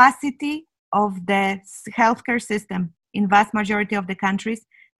capacity of the healthcare system in vast majority of the countries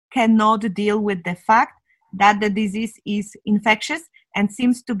cannot deal with the fact that the disease is infectious and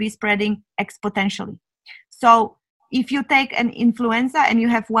seems to be spreading exponentially. So if you take an influenza and you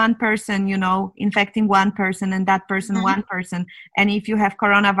have one person, infecting one person and that person, one person, and if you have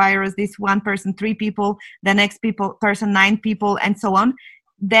coronavirus, this one person, 3 people, the next person, 9 people, and so on,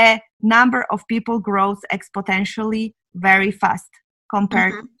 the number of people grows exponentially very fast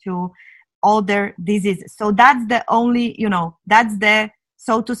compared to other diseases. So that's the only, that's the,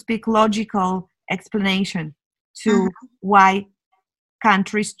 so to speak, logical explanation to why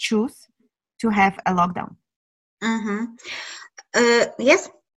countries choose to have a lockdown. Yes.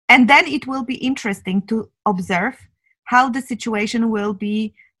 And then it will be interesting to observe how the situation will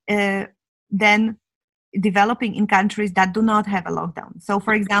be then developing in countries that do not have a lockdown. So,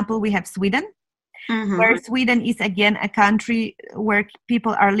 for example, we have Sweden, where Sweden is again a country where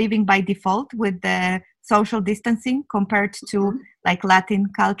people are living by default with the social distancing compared to like Latin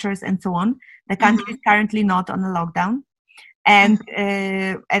cultures and so on. The country is currently not on a lockdown. And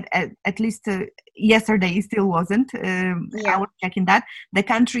at least yesterday it still wasn't. I was checking that. The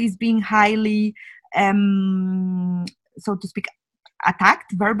country is being highly, so to speak,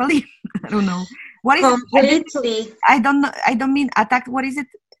 attacked verbally. I don't know. What is completely? I don't know. I don't mean attacked. What is it?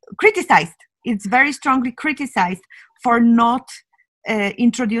 Criticized. It's very strongly criticized for not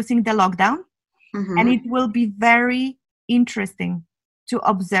introducing the lockdown. And it will be very interesting to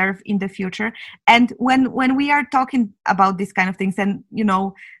observe in the future. And when we are talking about these kind of things and,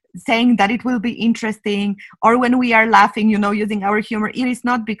 saying that it will be interesting, or when we are laughing, using our humor, it is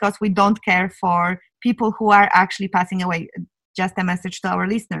not because we don't care for people who are actually passing away. Just a message to our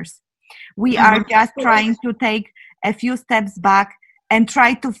listeners. We are just trying to take a few steps back and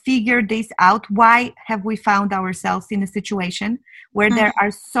try to figure this out. Why have we found ourselves in a situation where there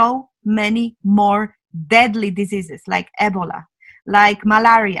are so many more deadly diseases like Ebola, like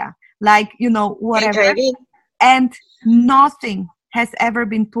malaria, like, whatever. HIV. And nothing has ever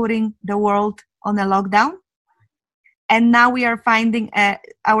been putting the world on a lockdown. And now we are finding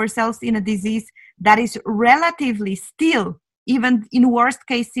ourselves in a disease that is relatively still, even in worst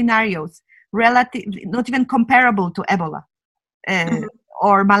case scenarios, relatively not even comparable to Ebola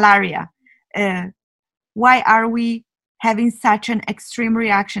or malaria. Why are we having such an extreme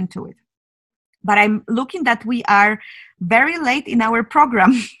reaction to it? But I'm looking that we are very late in our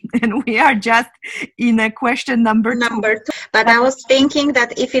program and we are just in a question number two. But I was thinking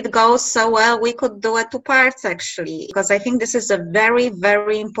that if it goes so well, we could do it 2 parts actually, because I think this is a very,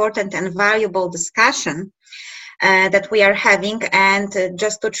 very important and valuable discussion. that we are having, and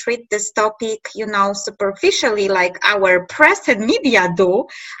just to treat this topic, superficially like our press and media do,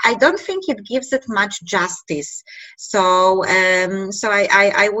 I don't think it gives it much justice. So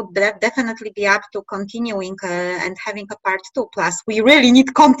I would definitely be up to continuing and having a part 2. Plus, we really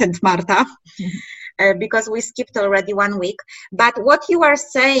need content, Marta. Because we skipped already 1 week. But what you are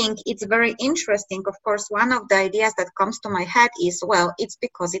saying, it's very interesting. Of course, one of the ideas that comes to my head is, well, it's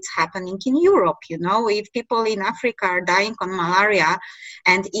because it's happening in Europe. If people in Africa are dying on malaria,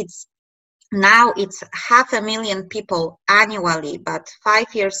 and it's 500,000 people annually, but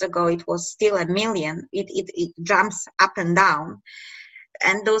 5 years ago it was still 1 million. It jumps up and down.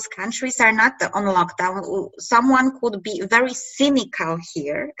 And those countries are not on lockdown. Someone could be very cynical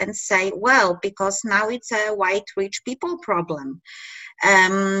here and say, well, because now it's a white rich people problem.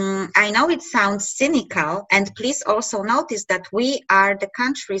 I know it sounds cynical, and please also notice that we are the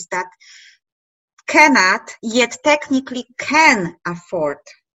countries that cannot, yet technically can afford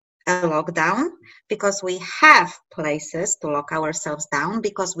a lockdown, because we have places to lock ourselves down,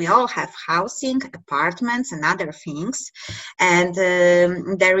 because we all have housing, apartments, and other things, and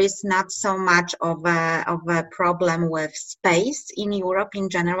there is not so much of a problem with space in Europe in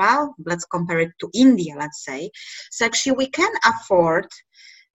general. Let's compare it to India, let's say. So actually we can afford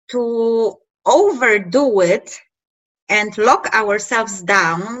to overdo it and lock ourselves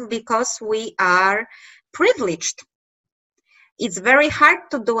down because we are privileged. It's very hard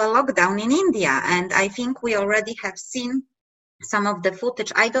to do a lockdown in India, and I think we already have seen some of the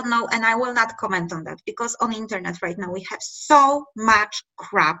footage. I don't know, and I will not comment on that, because on internet right now we have so much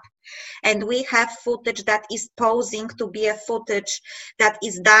crap, and we have footage that is posing to be a footage that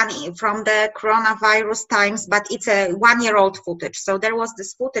is done from the coronavirus times, but it's a 1-year-old footage. So there was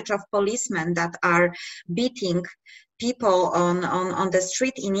this footage of policemen that are beating people on the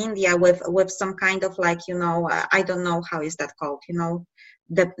street in India with some kind of I don't know how is that called,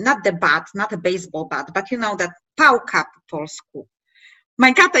 not the bat, not a baseball bat, but that pałka po polsku.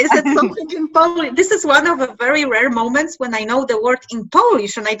 My Kata, is that something in Polish? This is one of the very rare moments when I know the word in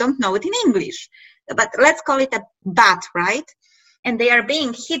Polish and I don't know it in English. But let's call it a bat, right? And they are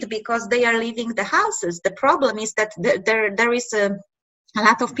being hit because they are leaving the houses. The problem is that there is a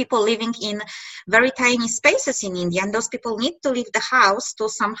lot of people living in very tiny spaces in India, and those people need to leave the house to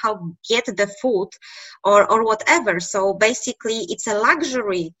somehow get the food or whatever. So basically it's a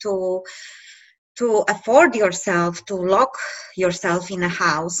luxury to afford yourself to lock yourself in a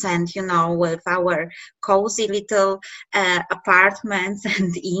house, and with our cozy little apartments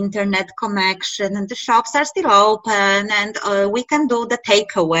and the internet connection, and the shops are still open, and we can do the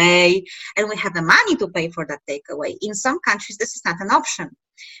takeaway, and we have the money to pay for that takeaway. In some countries this is not an option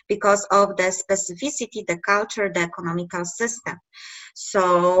because of the specificity, the culture, the economical system.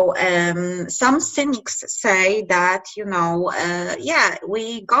 So some cynics say that,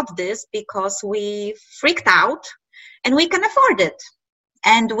 we got this because we freaked out and we can afford it.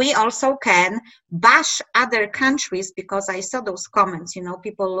 And we also can bash other countries, because I saw those comments,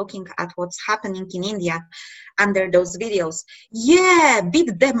 people looking at what's happening in India under those videos. Yeah,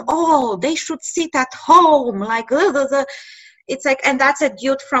 beat them all. They should sit at home, like, it's like, and that's a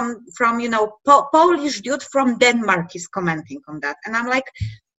dude from Polish dude from Denmark is commenting on that. And I'm like,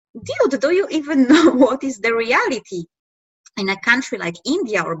 dude, do you even know what is the reality in a country like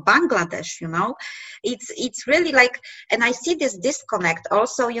India or Bangladesh? It's really like, and I see this disconnect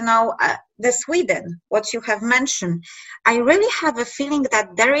also, the Sweden, what you have mentioned. I really have a feeling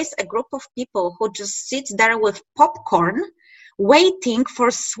that there is a group of people who just sit there with popcorn, waiting for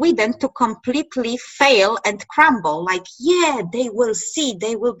Sweden to completely fail and crumble. Like, yeah, they will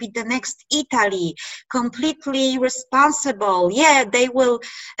be the next Italy, completely responsible. Yeah, they will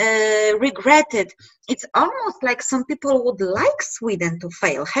regret it. It's almost like some people would like Sweden to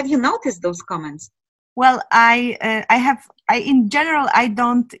fail. Have you noticed those comments? Well, in general, I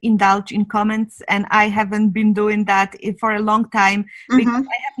don't indulge in comments, and I haven't been doing that for a long time, because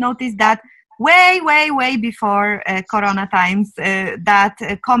I have noticed that way before Corona times, that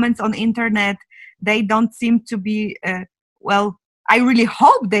comments on internet, they don't seem to be, I really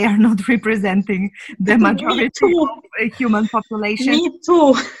hope they are not representing the majority of human population. Me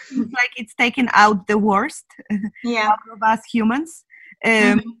too. It's like it's taken out the worst out of us humans,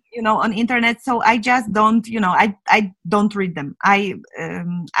 on internet. So I just don't, I don't read them. I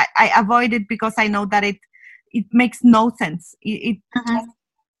avoid it because I know that it makes no sense. It's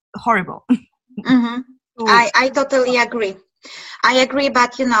horrible. I totally agree. I agree,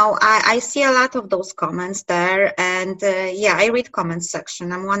 but I see a lot of those comments there, and yeah, I read comment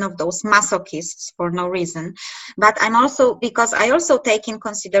section. I'm one of those masochists for no reason, but because I also take in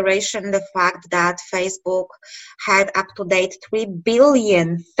consideration the fact that Facebook had up to date 3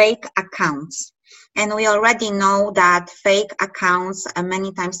 billion fake accounts. And we already know that fake accounts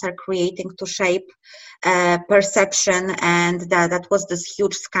many times are creating to shape perception, and that was this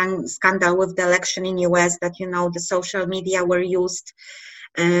huge scandal with the election in US that the social media were used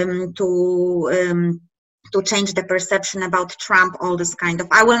to change the perception about Trump, all this kind of,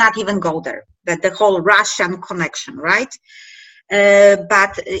 I will not even go there, that the whole Russian connection, right?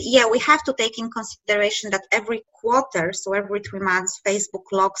 But yeah, we have to take in consideration that every quarter, so every 3 months, Facebook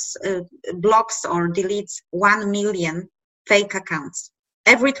blocks or deletes 1 million fake accounts.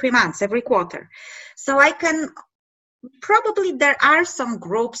 Every 3 months, every quarter. So there are some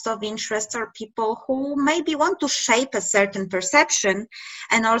groups of interest or people who maybe want to shape a certain perception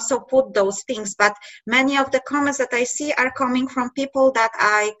and also put those things. But many of the comments that I see are coming from people that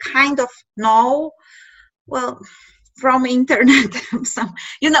I kind of know, well, from internet. So,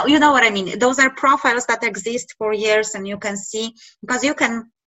 you know what I mean. Those are profiles that exist for years, and you can see, because you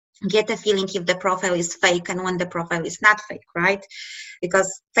can get a feeling if the profile is fake and when the profile is not fake, right?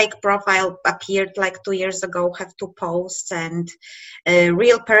 Because fake profile appeared like 2 years ago, have 2 posts, and a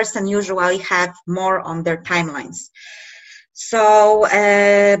real person usually have more on their timelines. So,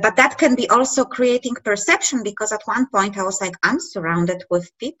 but that can be also creating perception, because at one point I was like, I'm surrounded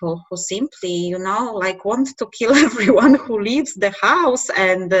with people who simply, want to kill everyone who leaves the house,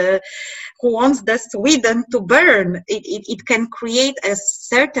 and who wants the Sweden to burn. It can create a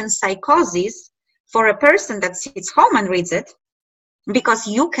certain psychosis for a person that sits home and reads it, because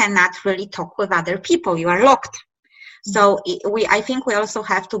you cannot really talk with other people. You are locked. So I think we also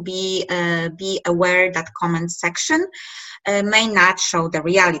have to be aware that comment section may not show the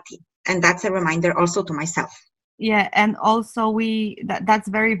reality, and that's a reminder also to myself. Yeah, and also that's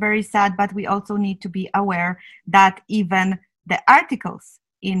very, very sad, but we also need to be aware that even the articles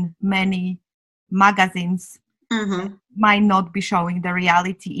in many magazines might not be showing the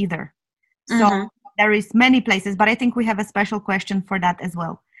reality either. So there is many places, but I think we have a special question for that as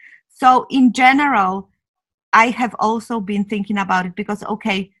well. So in general, I have also been thinking about it, because,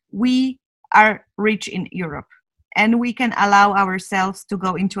 okay, we are rich in Europe and we can allow ourselves to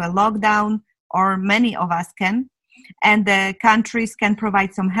go into a lockdown, or many of us can, and the countries can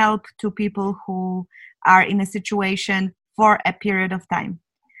provide some help to people who are in a situation for a period of time.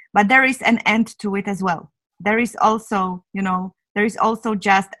 But there is an end to it as well. There is also,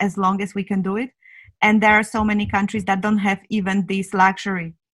 just as long as we can do it. And there are so many countries that don't have even this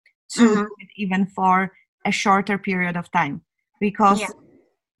luxury to do it even for a shorter period of time, because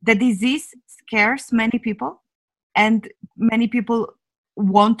the disease scares many people, and many people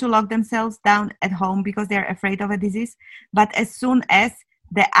want to lock themselves down at home because they're afraid of a disease. But as soon as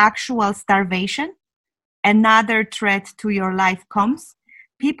the actual starvation, another threat to your life, comes,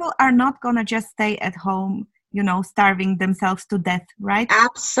 people are not going to just stay at home, starving themselves to death, right?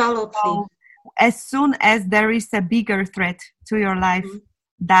 Absolutely. So as soon as there is a bigger threat to your life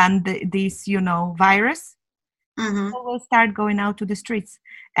than this, virus, people will start going out to the streets.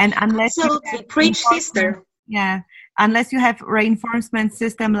 And unless preach, sister. Yeah, unless you have reinforcement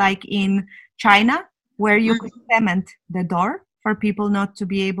system like in China, where you could cement the door for people not to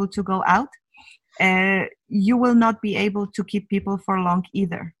be able to go out, you will not be able to keep people for long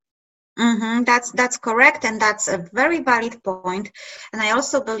either. That's correct, and that's a very valid point. And I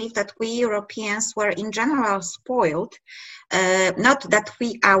also believe that we Europeans were in general spoiled. Not that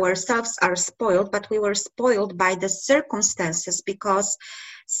we ourselves are spoiled, but we were spoiled by the circumstances, because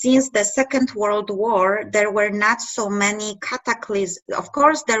since the Second World War, there were not so many cataclysms. Of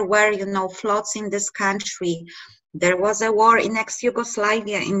course, there were, floods in this country. There was a war in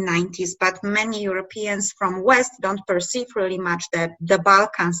ex-Yugoslavia in 90s, but many Europeans from West don't perceive really much the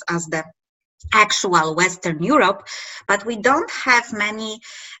Balkans as the actual Western Europe, but we don't have many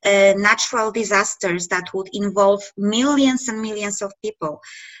natural disasters that would involve millions and millions of people.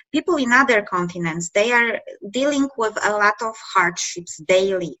 People in other continents, they are dealing with a lot of hardships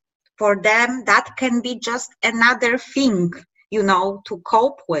daily. For them, that can be just another thing, to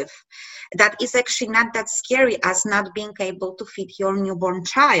cope with. That is actually not that scary as not being able to feed your newborn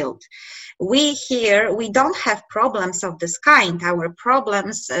child. We here, we don't have problems of this kind. Our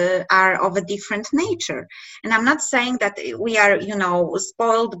problems are of a different nature. And I'm not saying that we are,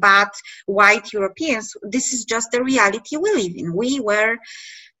 spoiled, bad, white Europeans. This is just the reality we live in. We were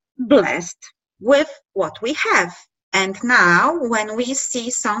blessed with what we have. And now when we see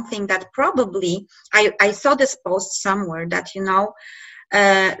something that probably, I saw this post somewhere that,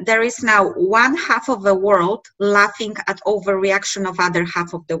 there is now one half of the world laughing at overreaction of other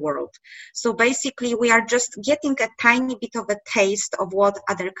half of the world. So basically we are just getting a tiny bit of a taste of what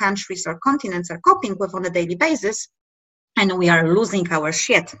other countries or continents are coping with on a daily basis, and we are losing our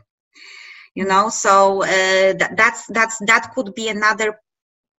shit. So that could be another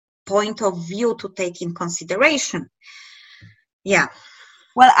point of view to take in consideration. Yeah.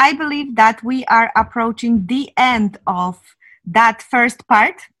 Well, I believe that we are approaching the end of that first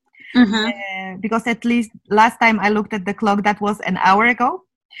part, because at least last time I looked at the clock, that was an hour ago.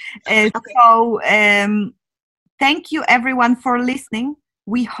 Okay. So thank you everyone for listening.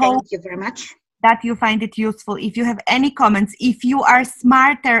 We hope thank you very much that you find it useful. If you have any comments, if you are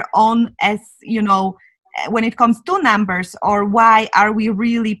smarter on, as when it comes to numbers, or why are we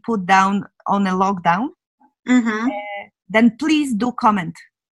really put down on a lockdown, then please do comment.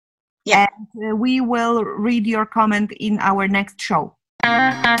 Yeah. And we will read your comment in our next show.